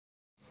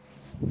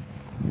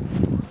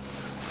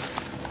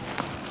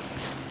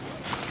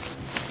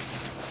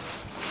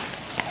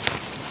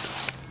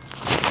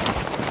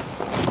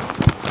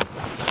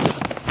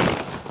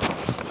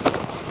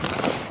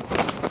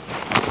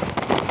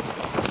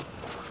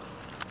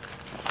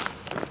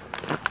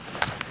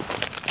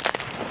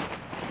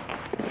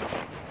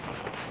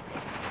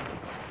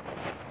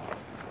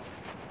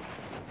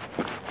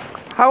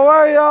How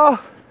are y'all?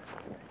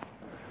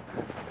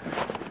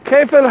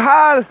 كيف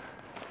الحال؟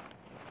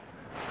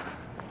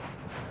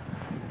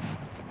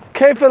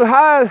 كيف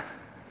الحال؟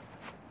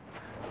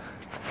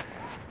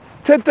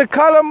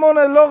 تتكلمون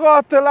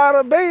اللغة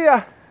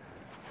العربية؟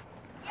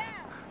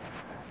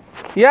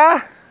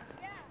 يا؟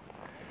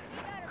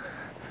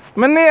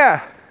 من هي؟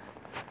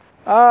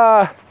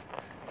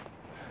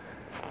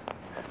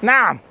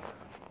 نعم.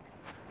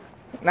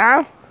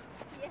 نعم؟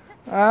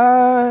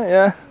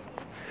 يا.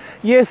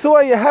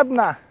 يسوع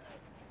يهبنا.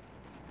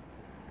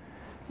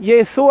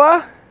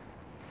 يسوع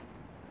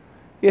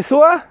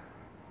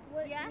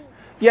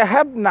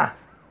يهبنا.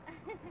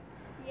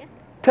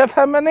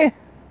 تفهمني؟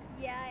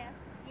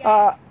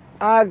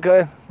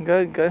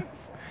 Good.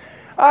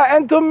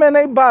 أنتم من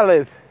أي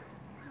بلد?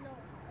 No,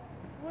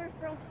 we're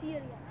from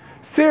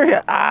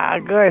Syria. Syria.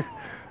 Good.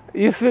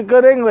 You speak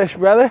good English,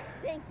 brother.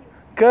 Thank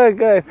you.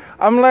 Good.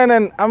 I'm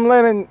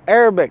learning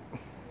Arabic.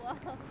 Wow.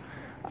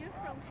 You're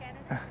from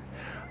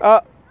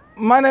Canada?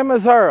 My name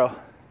is Earl.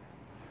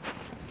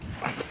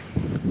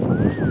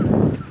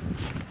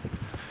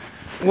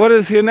 What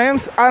is your name?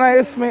 أنا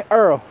اسمي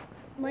Earl.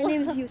 My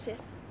name is Yusuf.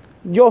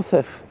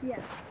 Joseph. Yeah.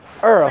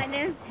 Earl. My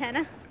name is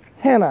Hannah.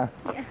 Hannah.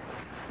 Yeah.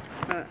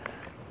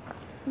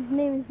 His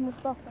name is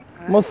Mustafa.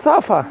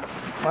 Mustafa.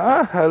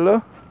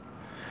 Hello.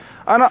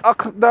 أنا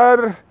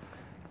أقدر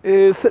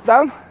sit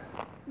down.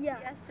 Yeah.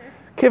 Yes, sir.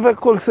 كيف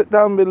أقول sit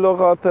down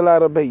باللغة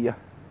العربية؟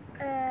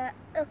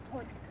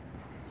 اقعد.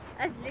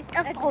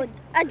 اقعد.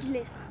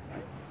 اجلس.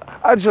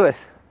 أجلس.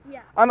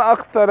 Yeah. أنا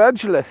أقدر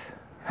أجلس.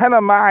 هنا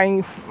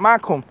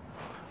معكم.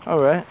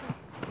 Alright.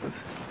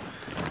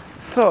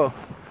 So,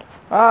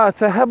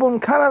 تحبون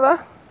كندا؟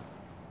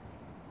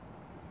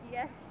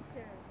 Yes,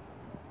 sir.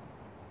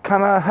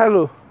 كندا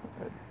حلو.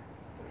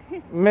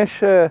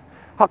 مش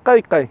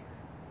حقيقي. مش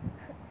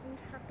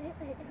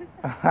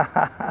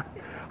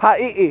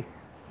حقيقي.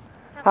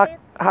 حقيقي.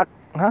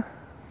 ها؟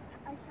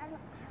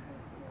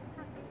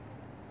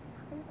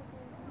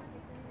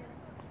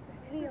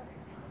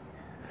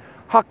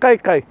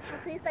 حقيقي.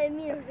 حقيقي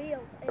mean real.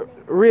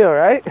 Real,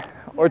 right?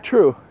 Or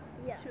true?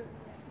 Yeah.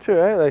 True,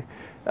 right?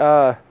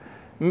 Like,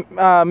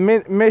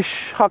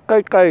 مش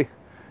حقيقي.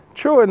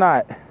 True or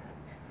not?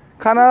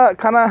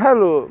 كان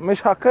حلو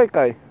مش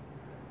حقيقي.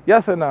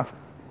 Yes or no?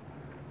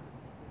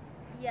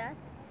 Yes.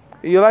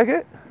 You like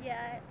it?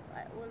 Yeah, I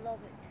will love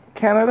it.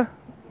 Canada?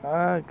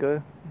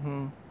 Good.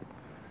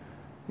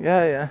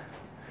 Yeah.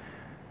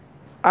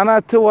 أنا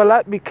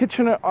اتولدت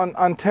بكيتشنر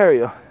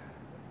Ontario.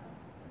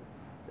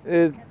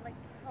 And like,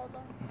 how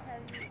long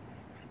have you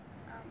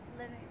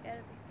living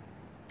Arabic?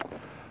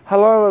 How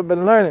long have I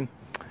been learning?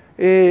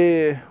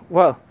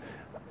 Well,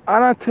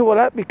 أنا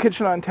اتولدت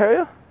بكيتشنر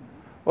Ontario.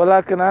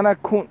 ولكن أنا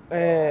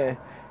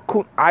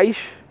كنت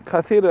عايش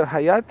كثير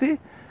حياتي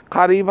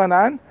قريبا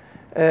عن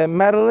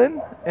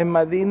ماريلاند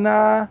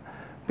مدينة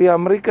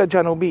بأمريكا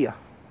الجنوبية.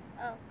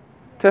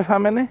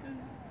 تفهمني؟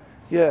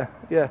 Yeah.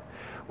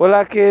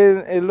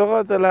 ولكن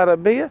اللغة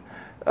العربية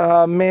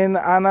من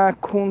أنا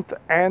كنت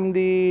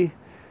عندي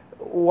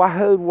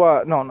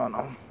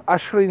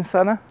 20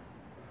 سنة.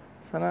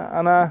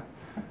 أنا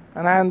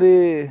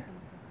عندي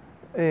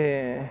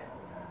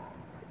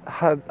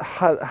how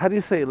do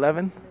you say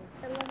 11?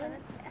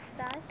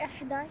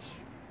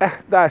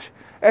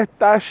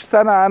 11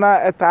 سنة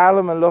أنا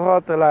أتعلم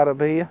اللغة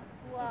العربية.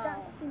 Wow.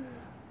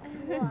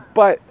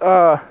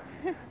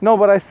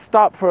 But I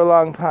stopped for a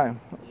long time.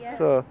 Yeah.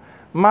 So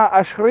مع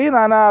 20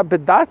 أنا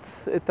بدأت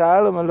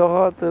أتعلم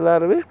اللغة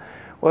العربية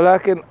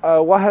ولكن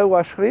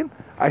 21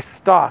 I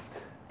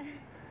stopped.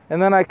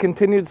 And then I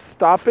continued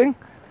stopping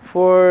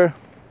for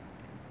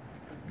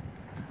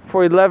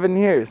 11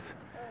 years.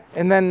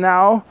 And then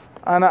now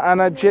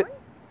أنا جيت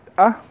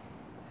You're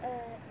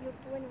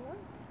 21?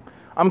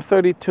 I'm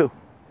 32.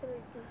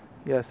 32.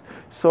 Yes.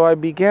 So I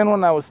began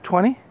when I was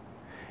 20.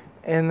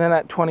 And then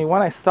at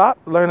 21 I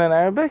stopped learning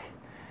Arabic.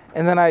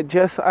 And then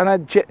أنا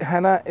جيت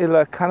هنا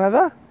إلى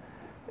Canada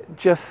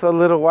just a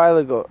little while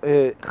ago.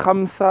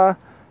 5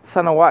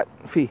 سنوات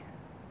فيه.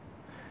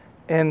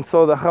 And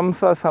so the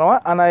 5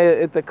 سنوات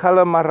أنا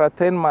أتكلم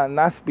مرتين مع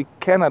ناس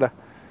بكندا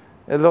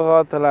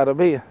اللغة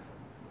العربية.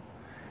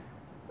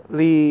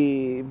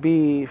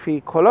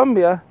 في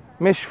كولومبيا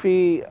مش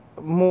في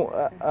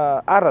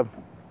عرب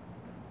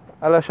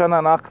علشان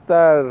أنا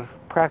أقدر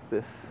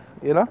practice,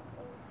 you know?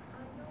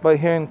 But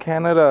here in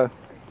Canada,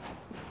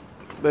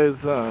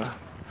 there's a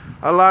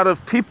lot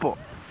of people,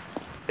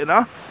 you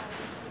know?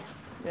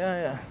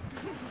 Yeah.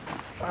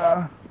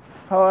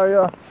 How are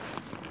you?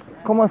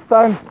 ¿Cómo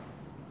están?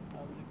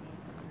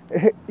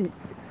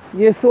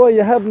 Yeshua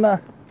Yehebna.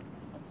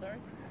 I'm sorry?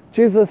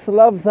 Jesus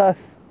loves us.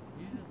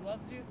 Jesus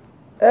loves you?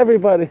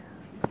 Everybody.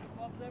 Jesus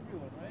loves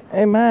everyone,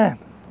 right? Amen.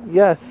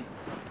 Yes.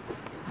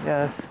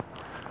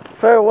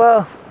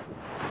 Farewell.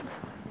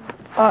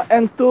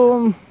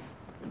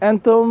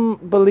 أنتم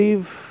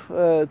believe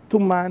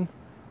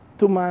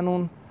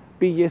تؤمنون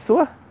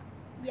بيسوع?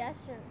 Yes,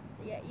 sir.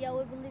 Yeah,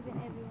 we believe in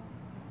everyone.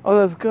 Oh,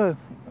 that's good.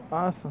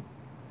 Awesome.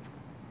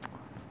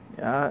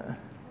 Yeah.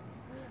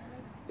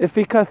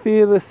 في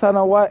كثير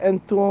سنوات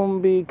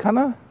أنتم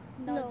بكندا؟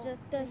 No,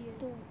 just just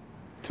 2 years.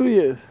 2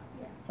 years.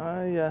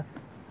 Yeah. Yeah.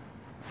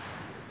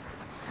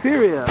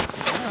 Syria.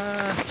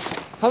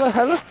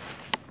 Hello.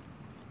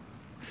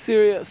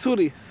 Syria.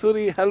 Suri.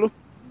 Hello.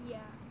 Yeah.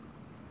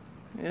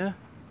 Yeah.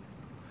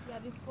 Yeah,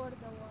 before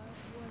the war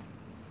was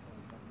peaceful,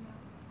 but now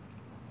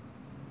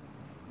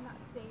not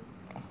safe.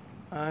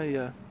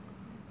 Yeah.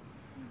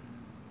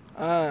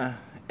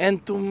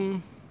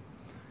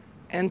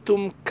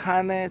 أنتم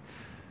كانت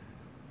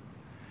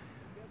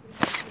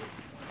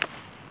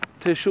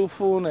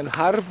تشوفون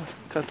الحرب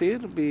كثير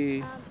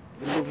We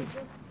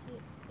just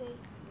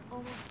stayed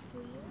almost 2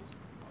 years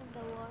in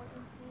the war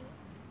in Syria.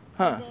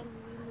 Huh. And then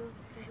we moved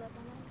to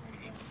Lebanon and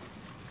then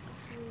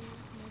we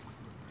moved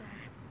to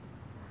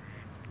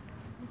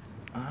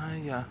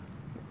Canada.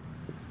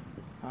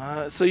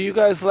 Yeah. So you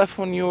guys left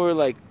when you were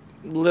like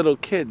little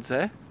kids,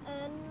 eh?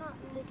 Not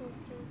little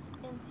kids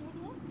in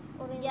Syria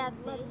or in Yeah,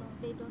 Lebanon?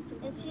 they don't do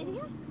In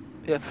Syria?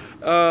 Yeah.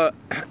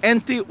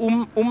 أنتِ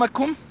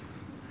أمكم؟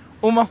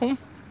 أمهم؟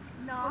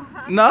 No.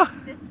 No?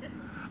 Sister.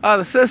 Oh,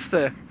 the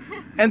sister.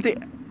 أنتِ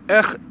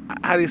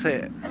how do you say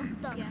it?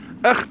 Yeah.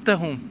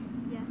 أختهم.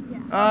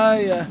 Yeah.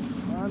 Yeah.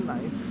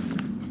 Nice.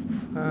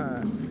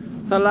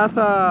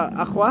 ثلاثة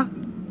أخوة?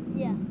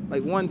 Yeah.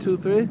 Like 1, 2,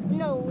 3?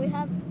 No, we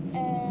have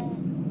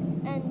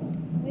and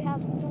we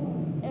have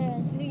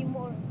 3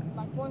 more,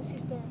 like 1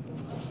 sister and 2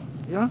 brothers.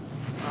 Yeah.